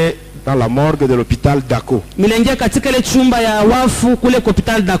entré dans la morgue de l'hôpital d'Ako. milengia katika ile chumba ya wafu kule kwa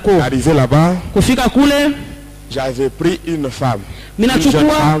hospital Dako. Arrivé là-bas, Kufika kule j'avais pris une femme, une jeune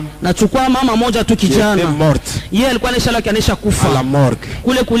minachukua femme nachukua mama moja tu qui était kijana, morte yeye alikuwa anesha à la kufa morgue.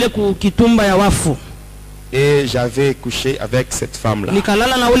 kule kitumba ya wafu. Et j'avais couché avec cette femme-là.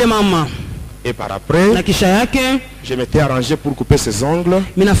 Nikalala na ule mama, Et par après, na kisha yake je m'étais arrangé pour couper ses ongles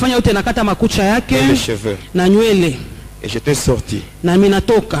minafanya yote, nakata makucha yake et les cheveux. na nywele Et j'étais sorti. na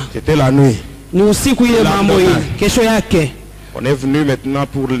minatoka. C'était la nuit. Ni usiku ile mambo ile. Kesho yake On est venu maintenant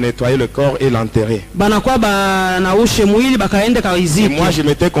pour nettoyer le corps et l'enterrer. banakuwa banaushe mwili bakaende Et kaiziki. moi, je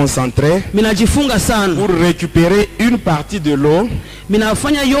m'étais concentré Minajifunga sana, pour récupérer une partie de l'eau.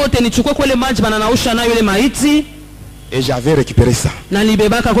 minafanya yote nichukue kwele maji bananausha nayo ile maiti, Et j'avais récupéré ça. na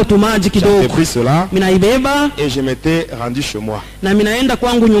nibebaka kwa tumaji J'avais kidogo, pris cela minaibeba et je m'étais rendu chez moi. na minaenda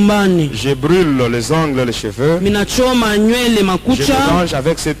kwangu nyumbani, Je brûle les ongles, les cheveux. minachoma nywele Je makucha, mélange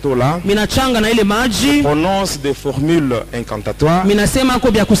avec cette eau-là. minachanga na ile maji, Prononce des formules incantatoires. minasema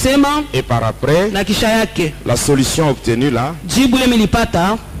ako vya kusema, Et par après, na kisha yake la solution obtenue là. jibu ile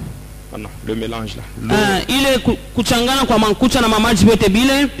milipata. Ah non, le mélange là. L'eau. Ile kuchangana kwa makucha na mamaji yote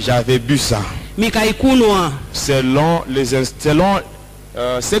bile J'avais bu ça. mikaikunwa Selon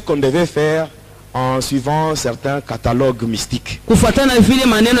ce qu'on devait faire en suivant certains catalogues mystiques. kufuatana vile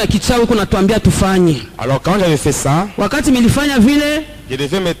maneno ya kichawi kunatuambia tufanye. Alors quand j'avais fait ça, Wakati milifanya vile, je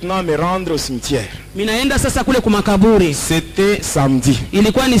devais maintenant me rendre au cimetière. minaenda sasa kule kumakaburi. C'était samedi.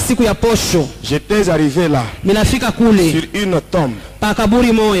 Ilikuwa ni siku ya posho, J'étais arrivé là, minafika kule sur une tombe. pa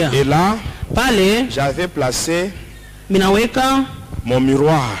kaburi moya Et là, pale, j'avais placé minaweka mon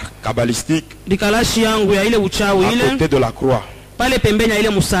miroir kabbalistique likalashi yangu ya ile uchawi à ile côté de la croix. pale pembeni ya ile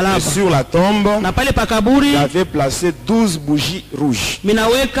Et msalaba, sur la tombe, na pale pa kaburi j'avais placé 12 bougies rouges.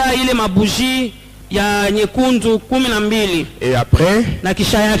 minaweka ile mabuji ya nyekundu 12, Et après, na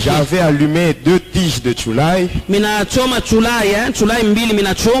kisha yake j'avais allumé 2 tiges de chulai minachoma chulai mbili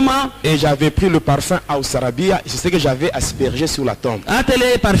minachoma, et j'avais pris le parfum Ausarabia. C'est ce que j'avais aspergé sur la tombe. hata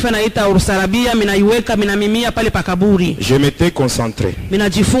ile parfum naita urusarabia minaiweka minamimia pale pa kaburi, Je m'étais concentré.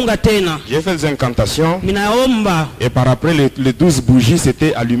 minajifunga tena, J'ai fait des incantations minaomba. et par après les 12 bougies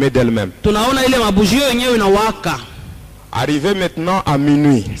s'étaient allumées d'elles-mêmes. Tunaona ile mabujio yenyewe inawaka. Arrivé maintenant à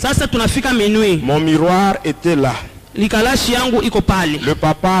minuit, Sasa tunafika minuit. mon miroir était là. Likalashi yangu iko pale. Le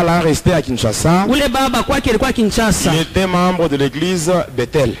papa l'a resté à Kinshasa. Ule baba kwake alikuwa Kinshasa. Il était membre de l'église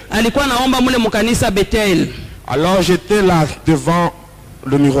Bethel. Alikuwa naomba mule mukanisa Bethel. Alors j'étais là devant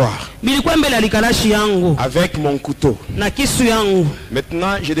le miroir Bilikuwa mbele ya likalashi yangu avec mon couteau. na kisu yangu.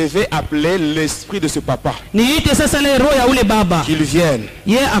 Maintenant je devais appeler l'esprit de ce papa Niite sasa le roho ya ule baba. qu'il vienne.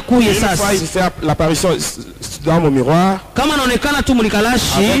 Ye akuye Une fois sasa. il fait l'apparition dans mon miroir Kama naonekana tu avec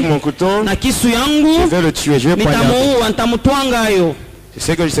mulikalashi mon couteau, na kisu je yangu, vais le tuer, je vais poignarder. nitamuua, nitamutwanga yo.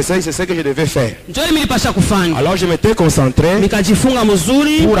 C'est ce que je devais faire. Njoo milipasha kufanya. Alors je m'étais concentré Nikajifunga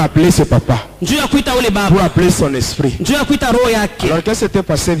mzuri pour appeler ce papa, njoo ya kuita ule pour baba. appeler son esprit. Njoo ya kuita roho yake. Alors qu'est-ce qui s'était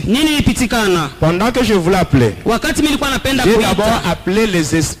passé? Nini ilipitikana? Pendant que je voulais appeler, Wakati nilikuwa napenda j'ai d'abord kuita, appelé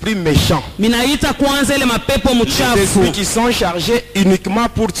les esprits méchants, minaita kwanza ile mapepo les mchafu. esprits qui sont chargés uniquement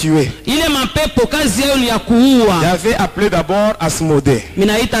pour tuer. Ile mapepo kazi yao ni ya kuua. J'avais appelé d'abord Asmodée.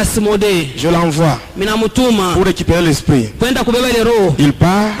 Minaita Asimode. Je l'envoie Minamutuma pour récupérer l'esprit. kwenda kubeba ile roho. Il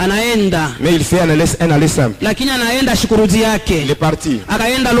part, Anaenda. mais il fait un aller simple. Lakini anaenda shukurudi Il yake. est parti.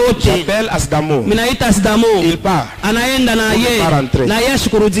 Akaenda lote. J'appelle Asdamo. Minaita Asdamo. Il part. Anaenda na Pas rentrer. ye. Na ye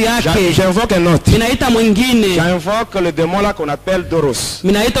shukurudi yake. J'invoque un autre. Minaita mwingine. J'invoque le démon là qu'on appelle Doros.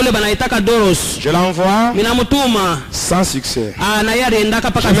 Minaita ule banaitaka Doros. Je l'envoie Minamutuma. sans succès. Na ye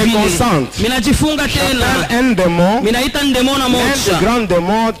aliendaka paka Je me vile. concentre. Minajifunga tena. J'appelle un démon, Minaita ndemona un moja. des grands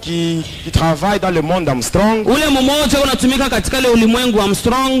démons qui travaille dans le monde Armstrong. Ule mmoja unatumika katika ile ulimwengu wa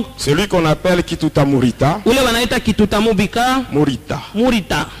Armstrong. Celui qu'on appelle Kituta Murita. Ule wanaita Kitutamubika Murita.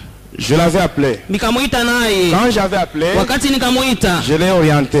 Murita. Je l'avais appelé. Nikamuita naye. Quand j'avais appelé, Wakati nikamuita, je l'ai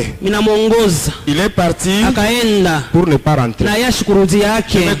orienté. minamuongoza. Il est parti Akaenda pour ne pas rentrer. na ya shukurudi Je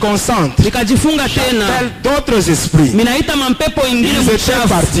yake. me concentre. Nikajifunga tena. J'appelle d'autres esprits. Minaita mampepo ingine Ils étaient mchafu.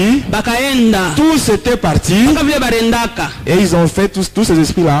 partis. Bakaenda. Tous étaient partis. Paka vile barendaka. Et ils ont fait tous ces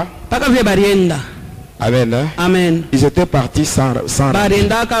esprits-là. Paka vile barienda. Amen. Hein? Amen. Ils étaient partis sans rentrer.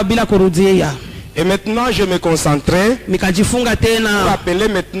 Barendaka bila kurudia. Et maintenant, je me concentrais Nikajifunga pour tena. appeler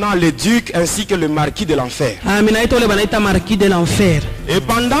maintenant le duc ainsi que le marquis de l'enfer. Minaita ule banaita marquis de l'enfer. Et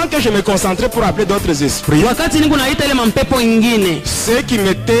pendant que je me concentrais pour appeler d'autres esprits, Wakati niko naita ile mampepo ingine. ce qui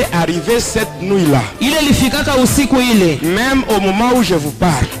m'était arrivé cette nuit-là, Ile lifikaka usiku ile. même au moment où je vous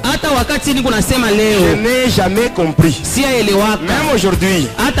parle, Hata wakati niko nasema je leo. n'ai jamais compris. Siyaelewaka. Même aujourd'hui,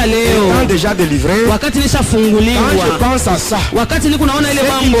 Hata étant leo déjà délivré, wakati quand je nishafunguliwa, pense à ça, wakati niko naona ile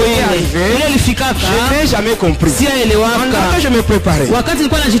mambo ile je ilifikaka, n'ai jamais compris. Pendant siyaelewaka. que je me préparais, Wakati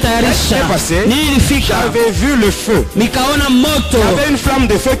nilikuwa najitayarisha, qu'est-ce qui s'est passé? nini ilifika, j'avais vu le feu. nikaona moto. Il y avait une flamme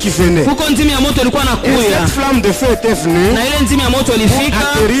de feu qui venait. Kuko nzimi ya moto ilikuwa Et nakuya, cette flamme de feu était venue na ile nzimi ya moto ilifika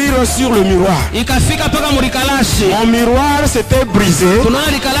atterrir sur le miroir. ikafika mpaka murikalashi. Mon miroir s'était brisé.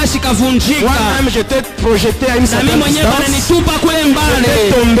 Tunaona likalashi kavunjika, Moi-même, j'étais projeté à une na mimi certaine mwenyewe distance. bananitupa kule J'étais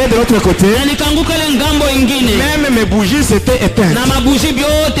mbali, tombé de l'autre côté. na nikaanguka ile ngambo ingine, Même mes bougies s'étaient éteintes. na mabuji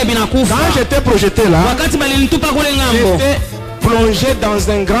vyote binakufa. Quand j'étais projeté là, Wakati balinitupa kule ngambo, j'étais plongé dans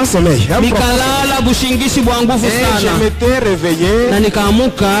un grand sommeil. Un profond. nikalala bushingishi bwa nguvu Et je sana, m'étais réveillé na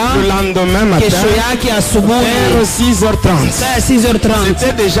nikaamuka le lendemain kesho matin yake vers asubuhi 6h30. saa ya 6h30.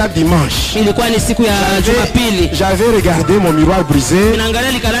 C'était déjà dimanche. Ilikuwa ni siku ya Jumapili. J'avais regardé mon miroir brisé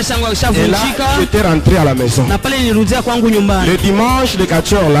Ninaangalia likalashi yangu et là akishavunjika, j'étais rentré à la maison. na pale nilirudia kwangu nyumbani. Le dimanche, le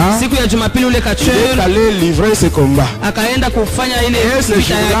catcheur là, Siku ya Jumapili ule il est kacheur allé livrer ce combat. akaenda kufanya ile Et ce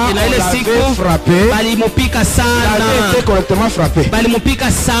vita jour-là, yake, na on ile l'avait siku frappé. balimupika Il avait été sana, correctement frappé. balimupika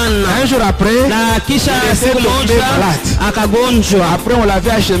sana, Un jour après, na kisha il était siku tombé moja malade. akagonjwa, Après on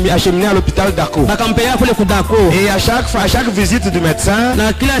l'avait acheminé à l'hôpital d'Ako. bakampeleka kule kudako, Et à chaque visite du médecin,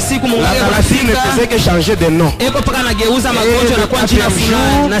 na kila siku la munganga maladie ne faisait anafika que changer de nom. eko paka nageuza magonjwa na kwa jina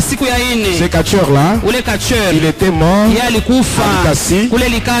fulani. Na siku ya Ce ine catcheur-là, ule kacheur il était mort yeye alikufa à Likasi, kule dans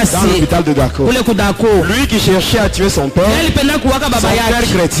Likasi l'hôpital de Dako. kule kudako. Lui qui cherchait à tuer son père, Yeye alipenda kuwaka son baba père yake,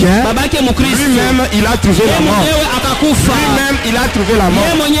 chrétien, baba yake Mkristo, lui-même il a trouvé yeye la mort. mwenyewe akakufa, Lui-même il a trouvé la yeye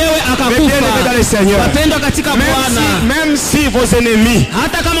mort. mwenyewe Mais bien aimé dans le akakufa. Seigneur, Wapendwa katika Bwana, même si vos ennemis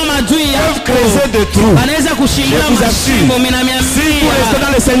hata kama madui peuvent yako creuser des trous, wanaweza kushimula Je vous assure, mashimo, si vous restez minamiambia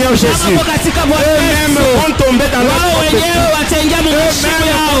dans le Seigneur Jésus, kama katika Bwana eux-mêmes Yesu, vont tomber dans leur wao propre wenyewe trou. wataingia mu mashimo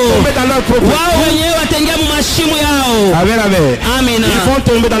Eux-mêmes yao, vont tomber dans leur propre wao trou. wenyewe wataingia mu mashimo yao. Amen, amen. Amina, Ils vont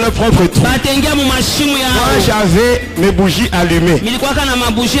tomber dans leur propre trou. bataingia mu mashimo Moi, yao. j'avais mes bougies allumées. Milikuwaka na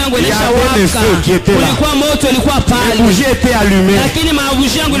mabuji yangu Il y ilisha avait le waka, feu qui était là. kulikuwa moto ilikuwa Les pale, bougies étaient allumées. lakini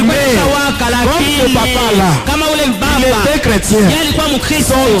mabuji yangu ilikuwa Mais, ilisha waka. comme ce Lakini papa-là, kama ule Il baba était chrétien. yeye alikuwa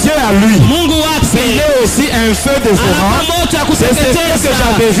Mkristo, Son Dieu Dieu à lui, Mungu wapi? il y a aussi un feu dévorant. Moto ya C'est ce feu kuteketeza. que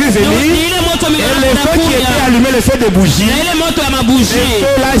j'avais vu venir. Ni ile moto Et le feu qui était allumé, le feu de bougie. na ile moto ya Ce mabuji.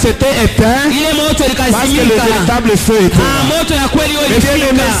 feu là s'était éteint Ile moto parce que le ilikazimika. véritable feu était là. Moto ya kweli Mais bien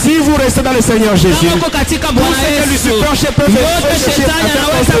aimé, ilifika. si vous restez dans le Seigneur Jésus, Kama uko katika tout Bwana ce que Yesu, l'usurpateur peut yote faire shetani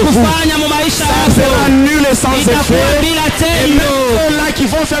anaweza contre vous, kufanya mu maisha ça yako sera nul et sans itakuwa effet. bila Et tendo. même ceux-là qui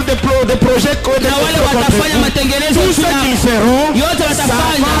vont faire des projets contre Na wale vous, watafanya matengenezo tout ce qu'ils feront, yote ça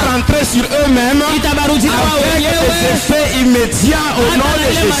watafanya va rentrer sur eux-mêmes itabarudika wao avec wenyewe des effets immédiats au hata nom na de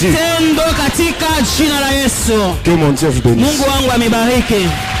ile Jésus. matendo katika jina la Yesu. Que mon Dieu vous bénisse. Mungu wangu amebariki.